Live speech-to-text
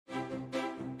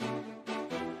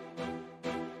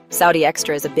Saudi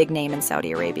Extra is a big name in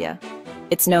Saudi Arabia.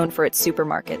 It's known for its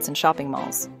supermarkets and shopping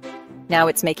malls. Now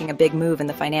it's making a big move in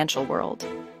the financial world.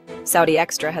 Saudi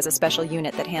Extra has a special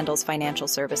unit that handles financial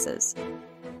services.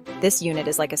 This unit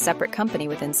is like a separate company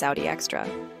within Saudi Extra.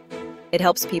 It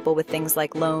helps people with things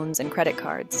like loans and credit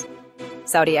cards.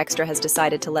 Saudi Extra has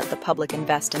decided to let the public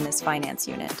invest in this finance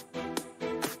unit.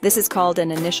 This is called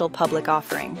an initial public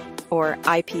offering, or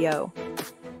IPO.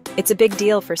 It's a big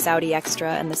deal for Saudi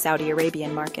Extra and the Saudi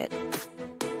Arabian market.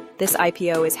 This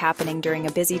IPO is happening during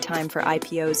a busy time for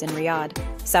IPOs in Riyadh,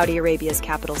 Saudi Arabia's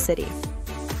capital city.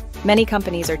 Many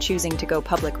companies are choosing to go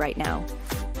public right now.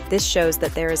 This shows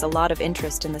that there is a lot of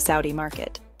interest in the Saudi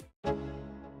market.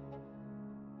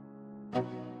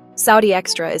 Saudi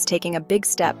Extra is taking a big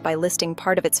step by listing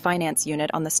part of its finance unit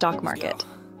on the stock market.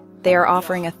 They are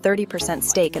offering a 30%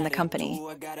 stake in the company.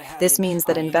 This means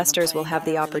that investors will have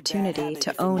the opportunity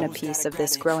to own a piece of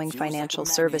this growing financial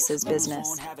services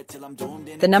business.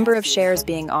 The number of shares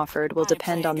being offered will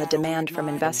depend on the demand from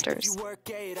investors.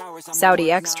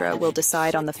 Saudi Extra will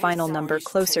decide on the final number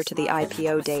closer to the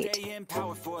IPO date.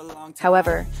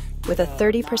 However, with a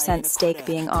 30% stake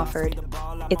being offered,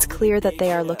 it's clear that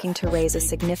they are looking to raise a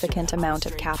significant amount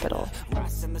of capital.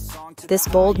 This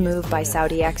bold move by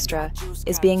Saudi Extra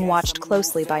is being watched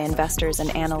closely by investors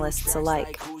and analysts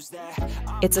alike.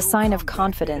 It's a sign of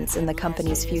confidence in the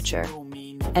company's future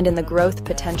and in the growth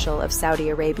potential of Saudi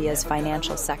Arabia's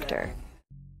financial sector.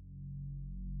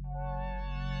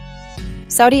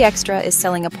 Saudi Extra is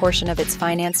selling a portion of its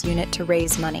finance unit to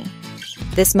raise money.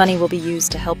 This money will be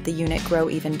used to help the unit grow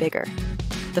even bigger.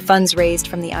 The funds raised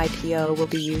from the IPO will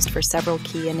be used for several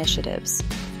key initiatives.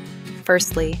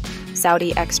 Firstly,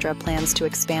 Saudi Extra plans to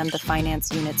expand the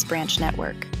finance unit's branch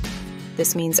network.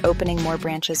 This means opening more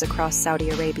branches across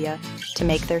Saudi Arabia to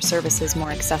make their services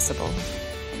more accessible.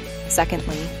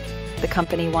 Secondly, the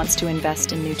company wants to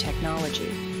invest in new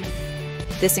technology.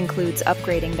 This includes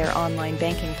upgrading their online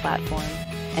banking platform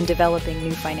and developing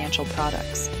new financial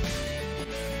products.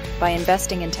 By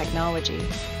investing in technology,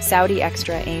 Saudi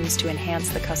Extra aims to enhance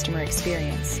the customer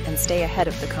experience and stay ahead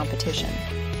of the competition.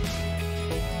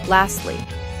 Lastly,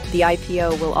 the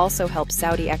IPO will also help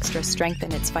Saudi Extra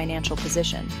strengthen its financial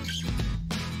position.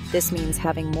 This means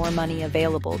having more money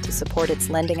available to support its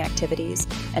lending activities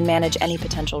and manage any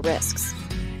potential risks.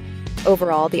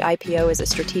 Overall, the IPO is a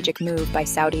strategic move by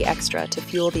Saudi Extra to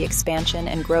fuel the expansion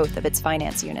and growth of its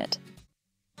finance unit.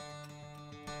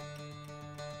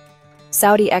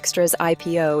 Saudi Extra's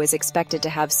IPO is expected to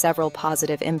have several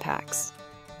positive impacts.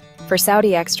 For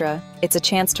Saudi Extra, it's a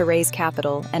chance to raise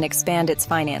capital and expand its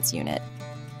finance unit.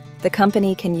 The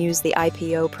company can use the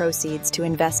IPO proceeds to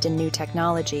invest in new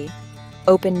technology,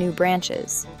 open new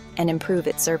branches, and improve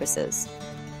its services.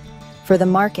 For the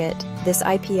market, this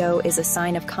IPO is a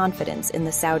sign of confidence in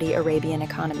the Saudi Arabian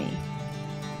economy.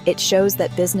 It shows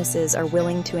that businesses are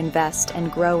willing to invest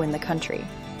and grow in the country.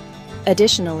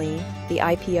 Additionally, the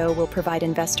IPO will provide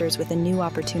investors with a new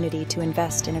opportunity to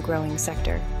invest in a growing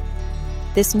sector.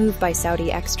 This move by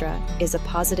Saudi Extra is a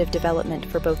positive development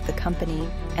for both the company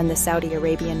and the Saudi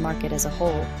Arabian market as a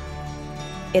whole.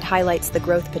 It highlights the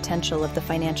growth potential of the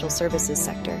financial services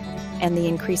sector and the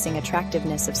increasing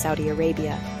attractiveness of Saudi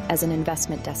Arabia as an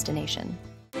investment destination.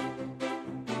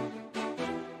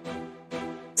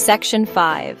 Section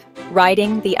 5.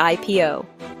 Riding the IPO.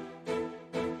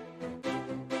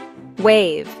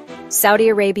 Wave, Saudi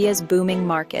Arabia's booming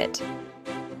market.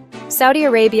 Saudi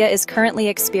Arabia is currently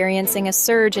experiencing a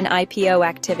surge in IPO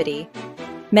activity.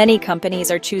 Many companies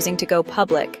are choosing to go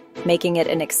public, making it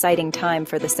an exciting time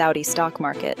for the Saudi stock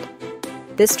market.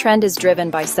 This trend is driven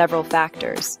by several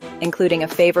factors, including a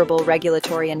favorable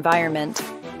regulatory environment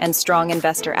and strong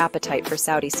investor appetite for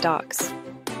Saudi stocks.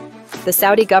 The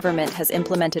Saudi government has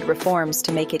implemented reforms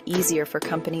to make it easier for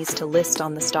companies to list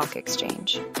on the stock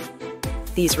exchange.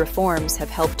 These reforms have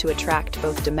helped to attract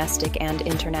both domestic and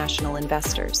international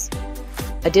investors.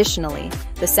 Additionally,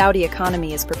 the Saudi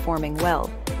economy is performing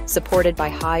well, supported by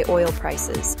high oil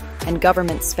prices and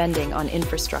government spending on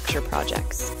infrastructure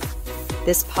projects.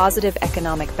 This positive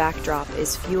economic backdrop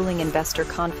is fueling investor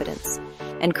confidence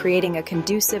and creating a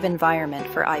conducive environment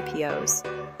for IPOs.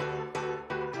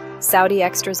 Saudi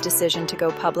Extra's decision to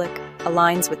go public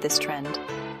aligns with this trend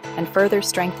and further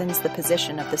strengthens the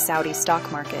position of the Saudi stock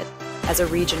market as a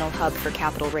regional hub for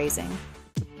capital raising.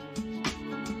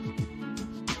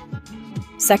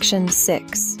 Section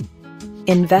 6.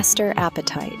 Investor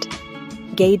appetite.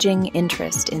 Gauging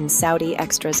interest in Saudi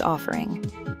Extra's offering.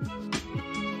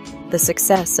 The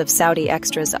success of Saudi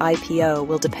Extra's IPO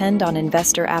will depend on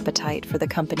investor appetite for the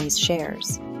company's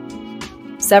shares.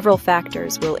 Several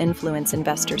factors will influence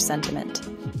investor sentiment.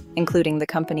 including the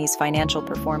company's financial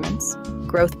performance,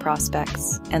 growth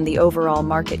prospects, and the overall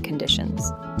market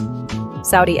conditions.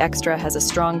 Saudi Extra has a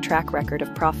strong track record of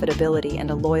profitability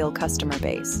and a loyal customer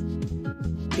base.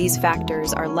 These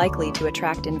factors are likely to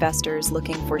attract investors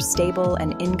looking for stable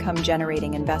and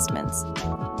income-generating investments.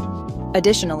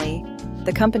 Additionally,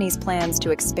 the company's plans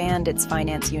to expand its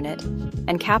finance unit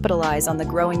and capitalize on the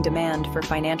growing demand for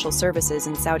financial services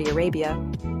in Saudi Arabia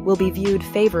will be viewed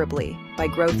favorably by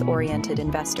growth-oriented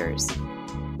investors.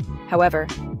 However,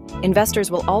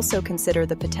 investors will also consider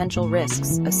the potential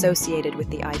risks associated with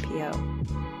the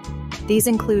IPO. These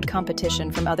include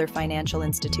competition from other financial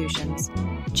institutions,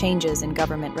 changes in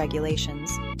government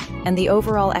regulations, and the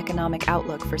overall economic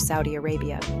outlook for Saudi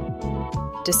Arabia.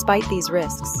 Despite these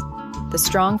risks, the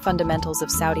strong fundamentals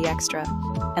of Saudi Extra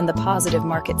and the positive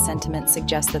market sentiment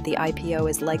suggest that the IPO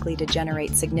is likely to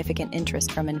generate significant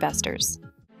interest from investors.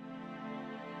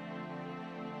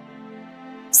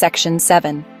 Section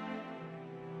 7.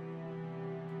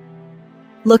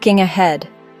 Looking ahead.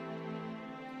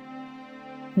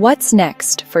 What's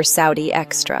next for Saudi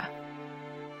Extra?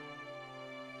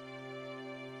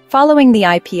 Following the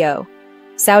IPO,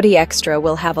 Saudi Extra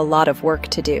will have a lot of work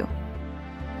to do.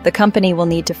 The company will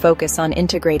need to focus on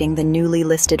integrating the newly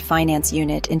listed finance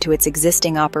unit into its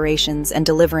existing operations and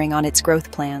delivering on its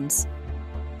growth plans.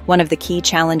 One of the key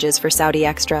challenges for Saudi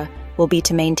Extra will be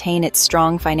to maintain its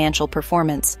strong financial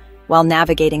performance while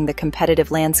navigating the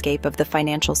competitive landscape of the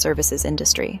financial services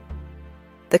industry.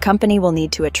 The company will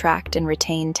need to attract and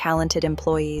retain talented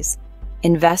employees,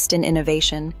 invest in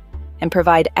innovation, and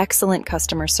provide excellent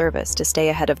customer service to stay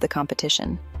ahead of the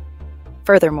competition.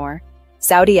 Furthermore,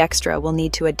 Saudi Extra will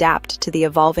need to adapt to the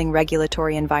evolving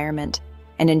regulatory environment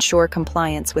and ensure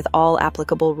compliance with all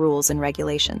applicable rules and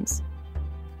regulations.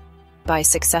 By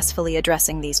successfully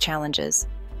addressing these challenges,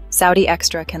 Saudi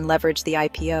Extra can leverage the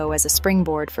IPO as a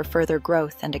springboard for further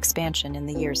growth and expansion in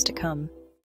the years to come.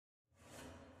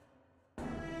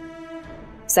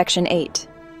 Section 8.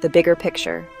 The Bigger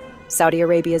Picture. Saudi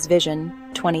Arabia's Vision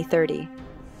 2030.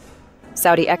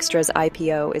 Saudi Extra's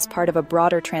IPO is part of a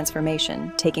broader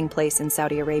transformation taking place in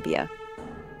Saudi Arabia.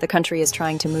 The country is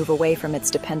trying to move away from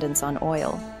its dependence on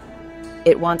oil.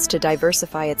 It wants to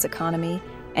diversify its economy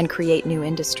and create new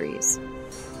industries.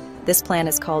 This plan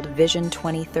is called Vision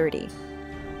 2030.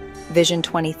 Vision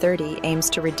 2030 aims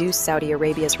to reduce Saudi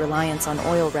Arabia's reliance on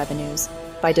oil revenues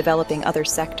by developing other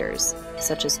sectors,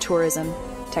 such as tourism,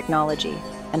 technology,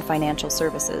 and financial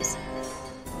services.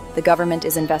 The government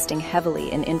is investing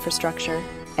heavily in infrastructure,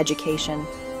 education,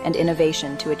 and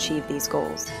innovation to achieve these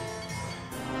goals.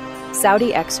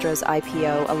 Saudi Extra's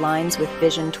IPO aligns with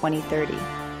Vision 2030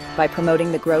 by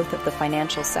promoting the growth of the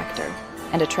financial sector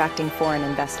and attracting foreign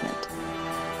investment.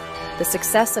 The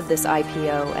success of this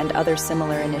IPO and other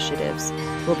similar initiatives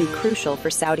will be crucial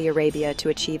for Saudi Arabia to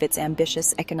achieve its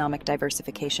ambitious economic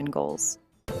diversification goals.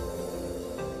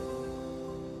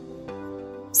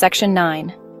 Section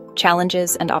 9.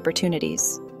 Challenges and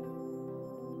opportunities.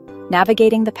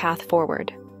 Navigating the path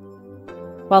forward.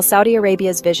 While Saudi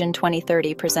Arabia's Vision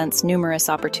 2030 presents numerous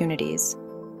opportunities,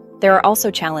 there are also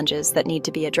challenges that need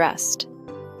to be addressed.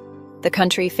 The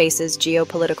country faces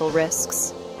geopolitical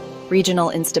risks, regional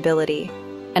instability,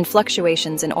 and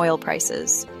fluctuations in oil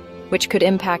prices, which could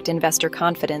impact investor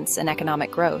confidence and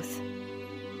economic growth.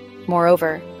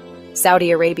 Moreover,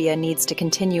 Saudi Arabia needs to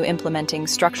continue implementing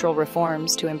structural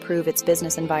reforms to improve its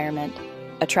business environment,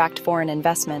 attract foreign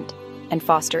investment, and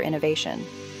foster innovation.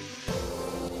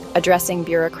 Addressing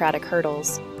bureaucratic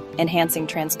hurdles, enhancing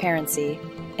transparency,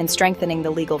 and strengthening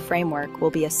the legal framework will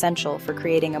be essential for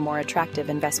creating a more attractive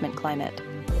investment climate.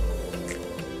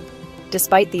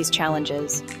 Despite these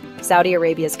challenges, Saudi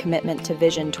Arabia's commitment to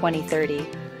Vision 2030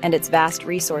 and its vast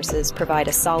resources provide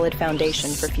a solid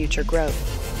foundation for future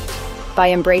growth.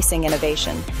 By embracing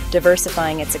innovation,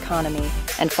 diversifying its economy,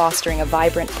 and fostering a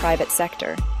vibrant private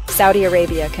sector, Saudi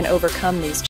Arabia can overcome these